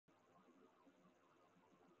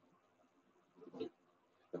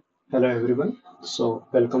Hello everyone.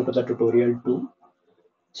 Welcome to the tutorial 2.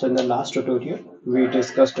 So in the last tutorial we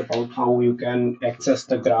discussed about how you can access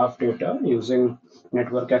the graph data using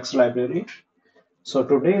NetworkX library. So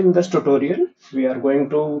today in this tutorial we are going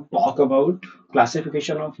to talk about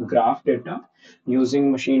classification of graph data using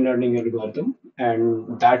machine learning algorithm,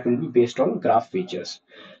 and that will be based on graph features.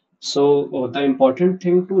 The important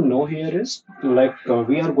thing to know here is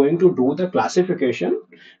we are going to do the classification,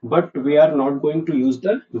 but we are not going to use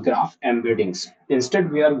the graph embeddings.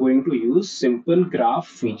 Instead, we are going to use simple graph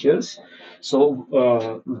features.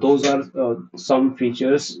 Those are some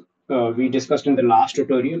features we discussed in the last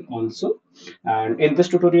tutorial also. And in this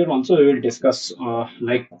tutorial also, we will discuss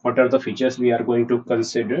what are the features we are going to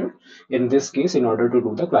consider in this case in order to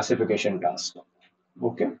do the classification task.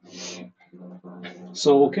 Okay.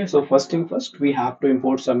 So first thing first, we have to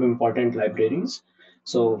import some important libraries.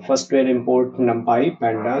 So first we'll import NumPy,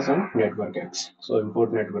 Pandas, and NetworkX. So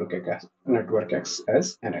import NetworkX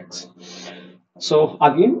as NX. So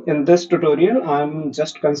again, in this tutorial, I'm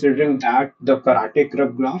just considering that the karate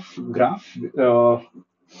graph.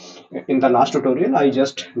 In the last tutorial, I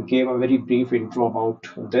just gave a very brief intro about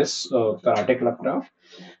this karate club graph.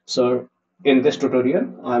 So in this tutorial,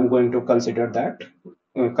 I'm going to consider that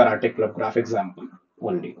karate club graph example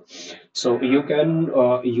only. So you can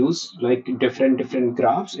use like different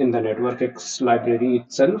graphs in the NetworkX library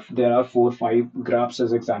itself. There are 4 5 graphs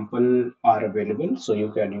as example are available, so you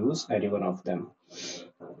can use any one of them.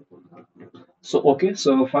 So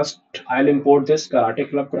first I'll import this karate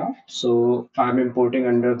club graph. So I'm importing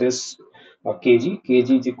under this kg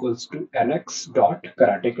is equals to nx dot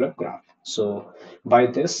karate club graph. So by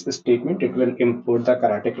this statement, it will import the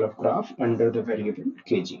karate club graph under the variable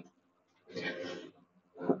kg.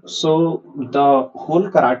 So the whole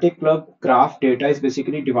karate club graph data is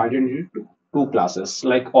basically divided into two classes.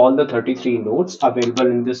 Like all the 33 nodes available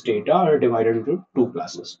in this data are divided into two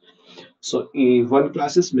classes. So one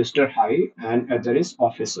class is Mr. High and other is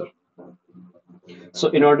Officer. So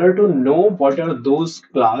in order to know what are those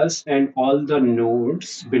class and all the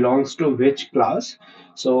nodes belongs to which class,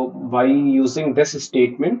 so by using this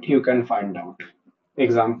statement, you can find out.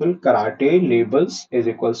 Example, karate labels is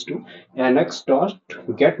equals to nx dot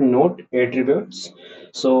get node attributes.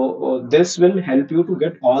 So this will help you to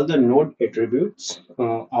get all the node attributes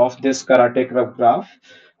of this karate club graph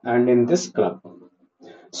and in this club.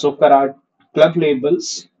 So club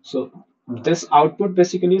labels. So this output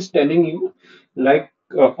basically is telling you like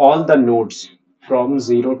all the nodes from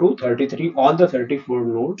 0 to 33, all the 34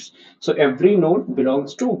 nodes. So every node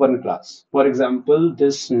belongs to one class. For example,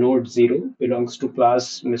 this node 0 belongs to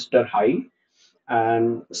class Mr. High,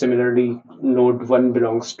 and similarly node 1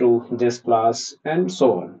 belongs to this class, and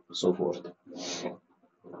so on, so forth.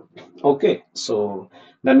 Okay, so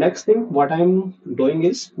the next thing what I'm doing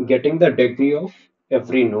is getting the degree of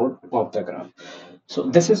every node of the graph. So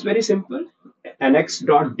this is very simple. Nx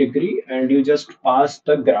dot degree, and you just pass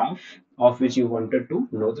the graph of which you wanted to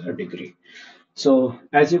know the degree. So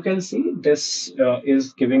as you can see, this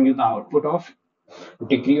is giving you the output of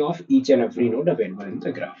degree of each and every node available in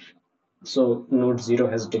the graph. So node 0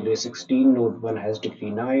 has degree 16, node 1 has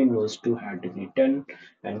degree 9, node 2 had degree 10,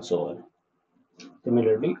 and so on.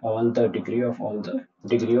 Similarly, degree of all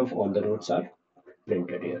the nodes are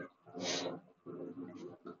printed here.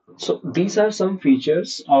 So these are some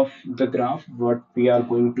features of the graph what we are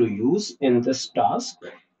going to use in this task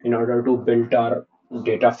in order to build our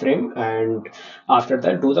data frame, and after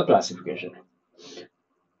that do the classification.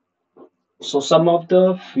 So some of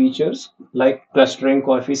the features like clustering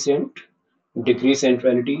coefficient, degree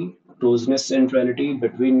centrality, closeness centrality,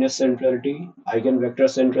 betweenness centrality, eigenvector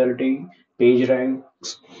centrality, page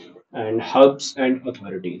ranks, and hubs and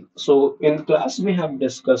authority. So in class we have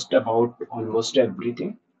discussed about almost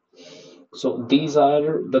everything. So these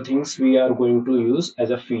are the things we are going to use as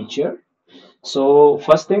a feature. So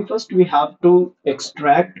first thing first, we have to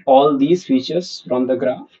extract all these features from the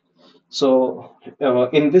graph. So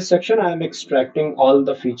in this section, I am extracting all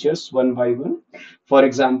the features one by one. For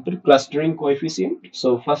example, clustering coefficient.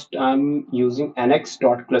 So first I'm using nx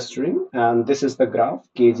dot clustering, and this is the graph.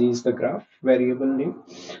 Kg is the graph variable name.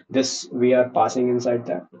 This we are passing inside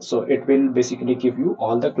that. So it will basically give you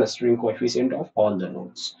all the clustering coefficient of all the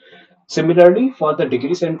nodes. Similarly, for the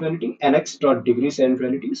degree centrality, nx dot degree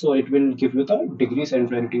centrality, so it will give you the degree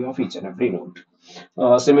centrality of each and every node.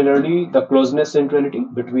 Similarly, the closeness centrality,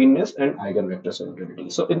 betweenness, and eigenvector centrality.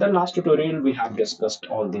 So in the last tutorial, we have discussed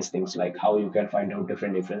all these things like how you can find out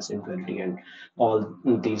different centrality and all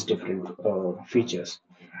these different features.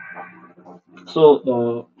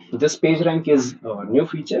 So this page rank is a new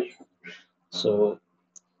feature. So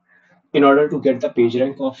in order to get the page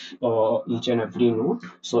rank of each and every node,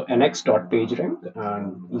 so nx dot page rank,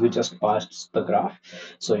 and you just pass the graph,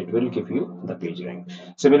 so it will give you the page rank.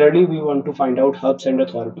 Similarly, we want to find out hubs and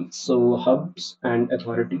authorities. So hubs and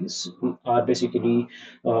authorities are basically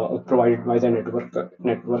provided by the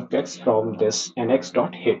network x from this nx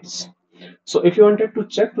dot hits. So if you wanted to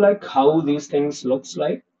check like how these things looks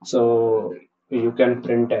like, so you can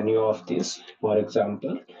print any of these. For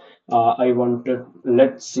example, I wanted,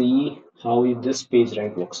 let's see how this page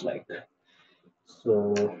rank looks like.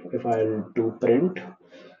 So if I'll do print,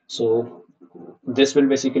 so this will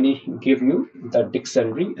basically give you the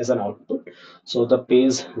dictionary as an output. So the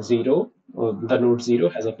page zero, the node zero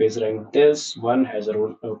has a page rank this, one has a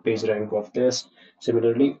page rank of this.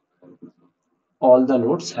 Similarly, all the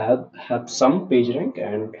nodes have some page rank,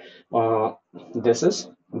 and this is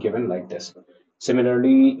given like this.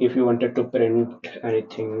 Similarly, if you wanted to print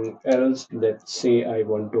anything else, let's say I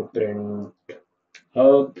want to print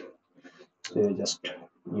hub, so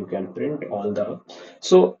you can print all the hub.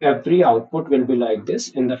 So every output will be like this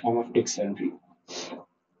in the form of dictionary.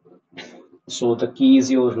 So the key is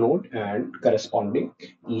your node, and corresponding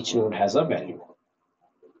each node has a value.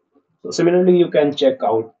 So similarly, you can check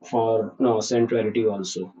out for no centrality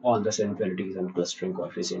also, all the centralities and clustering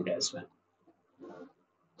coefficient as well.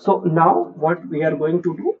 So now what we are going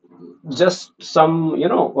to do, just some,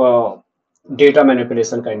 data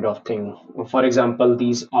manipulation kind of thing. For example,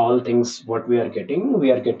 these all things what we are getting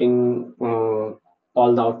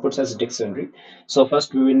all the outputs as dictionary. So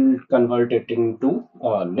first we will convert it into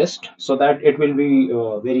a list so that it will be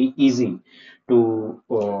very easy to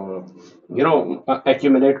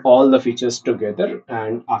accumulate all the features together,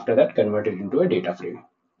 and after that convert it into a data frame.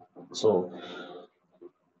 So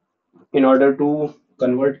in order to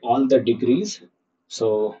convert all the degrees,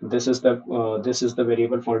 so this is the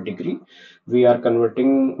variable for degree. We are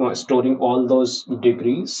converting storing all those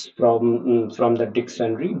degrees from the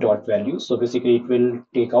dictionary dot value. So basically it will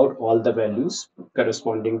take out all the values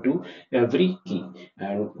corresponding to every key,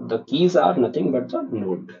 and the keys are nothing but the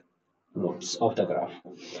nodes of the graph.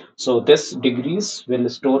 So this degrees will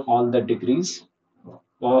store all the degrees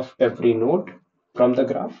of every node from the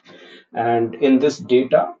graph. And in this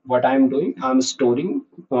data, what I'm doing, I'm storing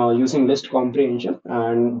using list comprehension.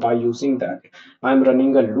 And by using that, I'm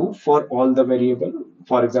running a loop for all the variable.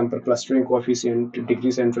 For example, clustering coefficient,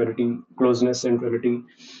 degree centrality, closeness centrality,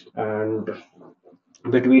 and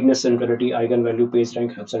betweenness centrality, eigenvalue, page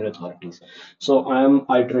rank, hubs, and authorities. So I am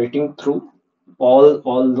iterating through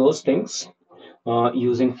all those things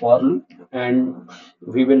using for loop, and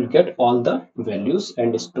we will get all the values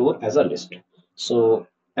and store as a list. So,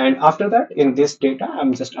 and after that, in this data,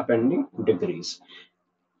 I'm just appending degrees.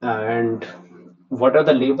 And what are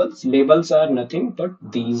the labels? Labels are nothing but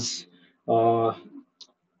these uh,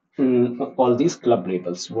 all these club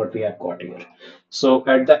labels what we have got here. So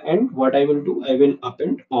at the end, what I will do, I will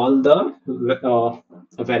append all the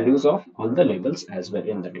values of all the labels as well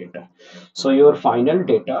in the data. So your final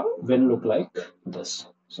data will look like this.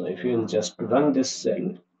 So if you will just run this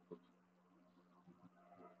cell,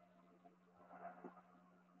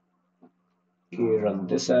 you run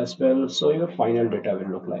this as well, so your final data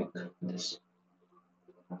will look like this.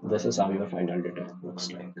 This is how your final data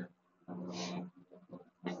looks like.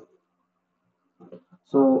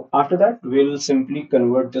 So after that, we'll simply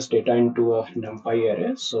convert this data into a numpy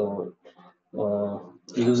array. So uh,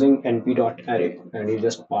 using np.array, and you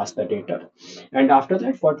just pass the data. And after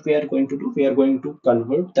that, what we are going to do, we are going to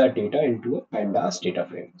convert that data into a pandas data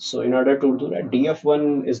frame. So in order to do that,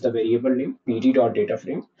 df1 is the variable name, pd.data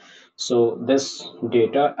frame. So this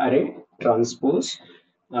data array transpose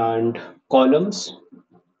and columns,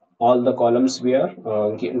 all the columns we are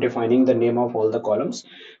defining the name of all the columns.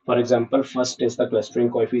 For example, first is the clustering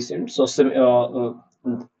coefficient. So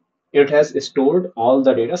it has stored all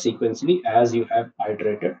the data sequentially as you have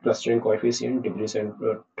iterated: clustering coefficient, degree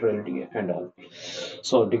centrality, and all.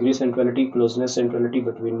 So degree centrality, closeness centrality,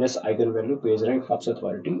 betweenness, eigenvalue, page rank, Hubs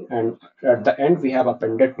authority, and at the end we have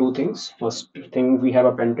appended two things. First thing we have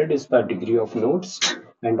appended is the degree of nodes,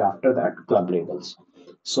 and after that club labels.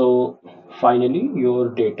 So finally, your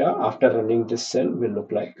data after running this cell will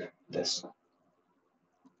look like this.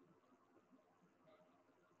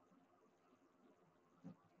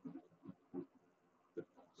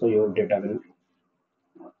 So your data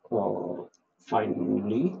will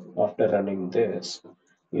finally, after running this,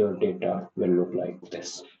 your data will look like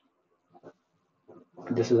this.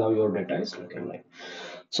 This is how your data is looking like.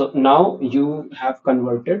 So now you have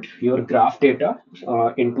converted your graph data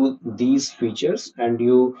into these features, and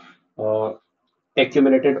you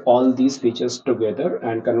accumulated all these features together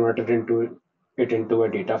and converted it into a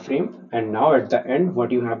data frame. And now at the end,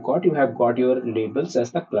 what you have got your labels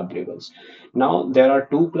as the club labels. Now there are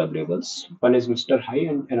two club labels. One is Mr. High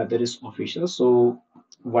and another is official. So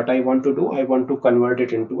what I want to do, I want to convert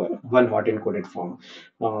it into a one hot encoded form.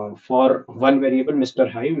 For one variable,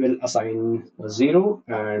 Mr. High will assign 0,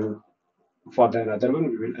 and for the another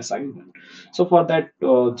one, we will assign 1. So for that,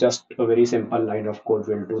 just a very simple line of code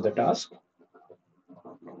will do the task.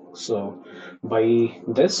 So by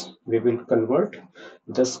this, we will convert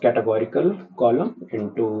this categorical column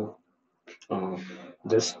into uh,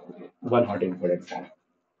 this one hot encoded form.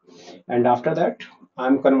 And after that,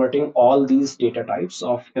 I'm converting all these data types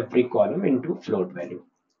of every column into float value.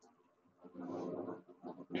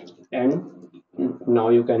 And now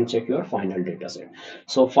you can check your final data set.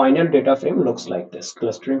 So final data frame looks like this: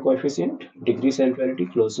 clustering coefficient, degree centrality,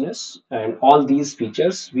 closeness, and all these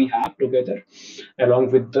features we have together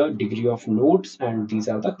along with the degree of nodes, and these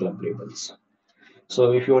are the club labels.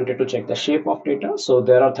 So if you wanted to check the shape of data, so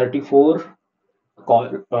there are 34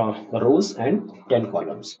 rows and 10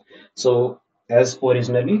 columns. So as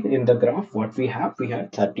originally in the graph, what we had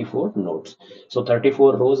 34 nodes. So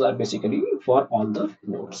 34 rows are basically for all the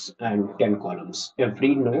nodes and 10 columns.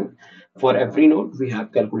 For every node, we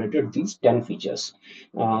have calculated these 10 features.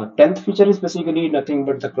 10th feature is basically nothing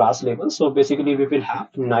but the class label. So basically we will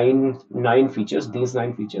have nine features, these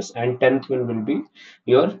 9 features, and 10th one will be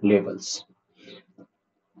your labels.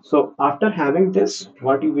 So after having this,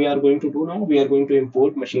 what we are going to do now, we are going to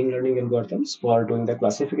import machine learning algorithms for doing the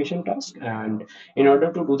classification task. And in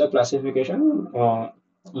order to do the classification,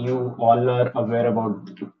 you all are aware about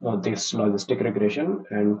this logistic regression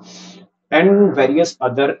and various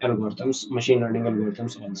other algorithms, machine learning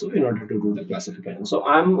algorithms also in order to do the classification. So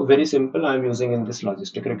I'm very simple. I'm using in this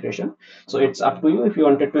logistic regression. So it's up to you. If you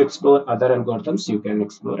wanted to explore other algorithms, you can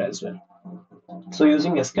explore as well. So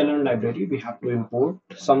using sklearn library, we have to import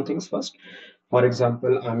some things first. For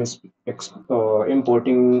example, I'm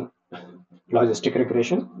importing logistic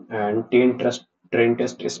regression and train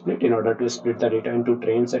test split in order to split the data into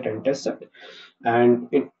train set and test set. And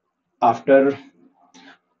after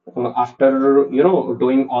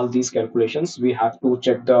doing all these calculations, we have to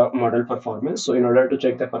check the model performance. So in order to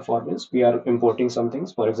check the performance, we are importing some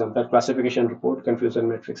things. For example, classification report, confusion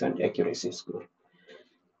matrix, and accuracy score.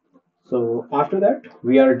 So after that,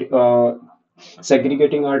 we are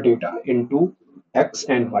segregating our data into X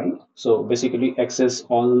and Y. So basically, X is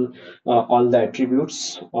all the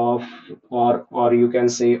attributes of, or you can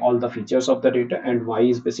say all the features of the data, and Y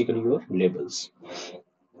is basically your labels.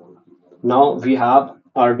 Now we have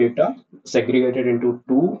our data segregated into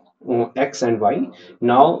two, X and Y.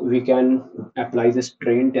 Now we can apply this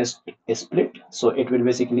train test split. So it will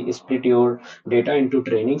basically split your data into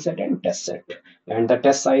training set and test set. And the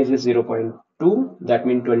test size is 0.2. That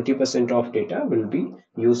means 20% of data will be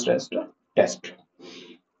used as the test.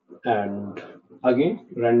 And again,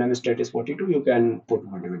 random state is 42. You can put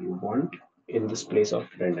whatever you want in this place of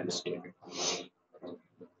random state.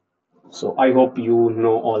 So I hope you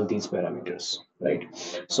know all these parameters, right?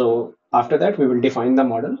 So after that, we will define the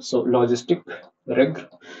model. So logistic reg,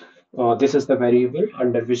 this is the variable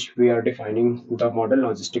under which we are defining the model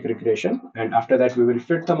logistic regression. And after that, we will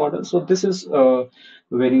fit the model. So this is a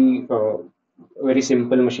very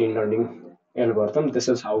simple machine learning algorithm. This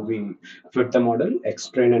is how we fit the model, X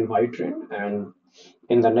train and Y train. And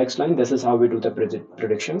in the next line, this is how we do the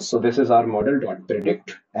predictions. So this is our model dot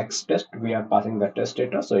predict X test. We are passing the test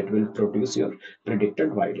data, so it will produce your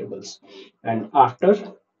predicted Y labels. And after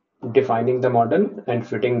defining the model and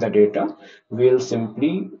fitting the data, we'll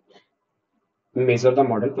simply measure the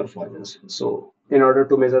model performance. So in order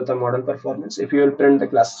to measure the model performance, if you will print the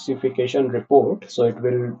classification report, so it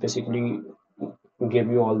will basically give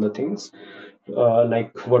you all the things,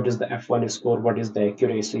 like what is the F1 score, what is the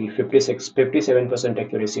accuracy, 57%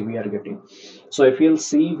 accuracy we are getting. So if you'll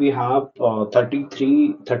see, we have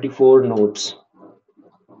 34 nodes,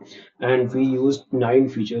 and we used 9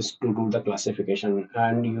 features to do the classification.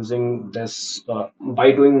 And using this,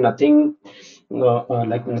 by doing nothing,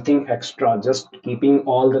 like nothing extra, just keeping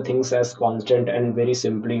all the things as constant and very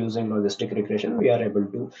simply using logistic regression, we are able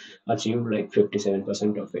to achieve like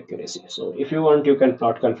 57% of accuracy. So if you want, you can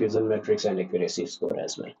plot confusion matrix and accuracy score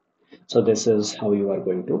as well. So this is how you are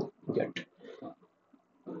going to get.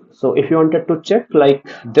 So if you wanted to check, like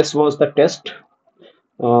this was the test,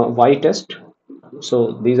 Y test.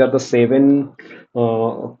 So these are the 7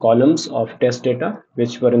 columns of test data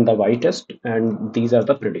which were in the Y test, and these are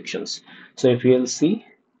the predictions. So if you'll see,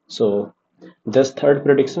 so this third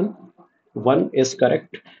prediction, 1 is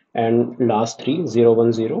correct, and last 3, 0,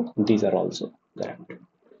 1, 0, these are also correct.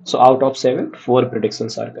 So out of 7, 4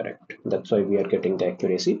 predictions are correct. That's why we are getting the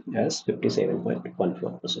accuracy as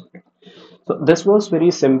 57.14%. So this was very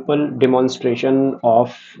simple demonstration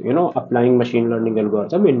of applying machine learning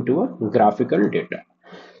algorithm into a graphical data.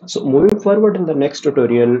 So moving forward in the next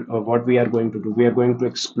tutorial, what we are going to do, we are going to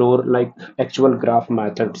explore like actual graph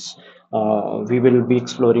methods. We will be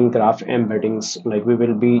exploring graph embeddings, like we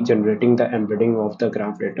will be generating the embedding of the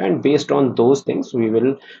graph data, and based on those things, we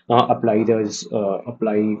will apply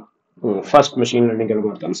first machine learning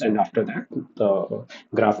algorithms, and after that, the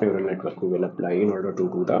graph neural network we will apply in order to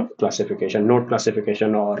do the classification, node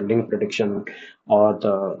classification, or link prediction, or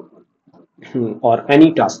the or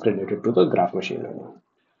any task related to the graph machine learning.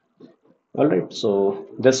 All right, so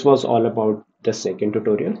this was all about the second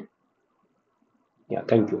tutorial. Yeah,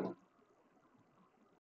 thank you.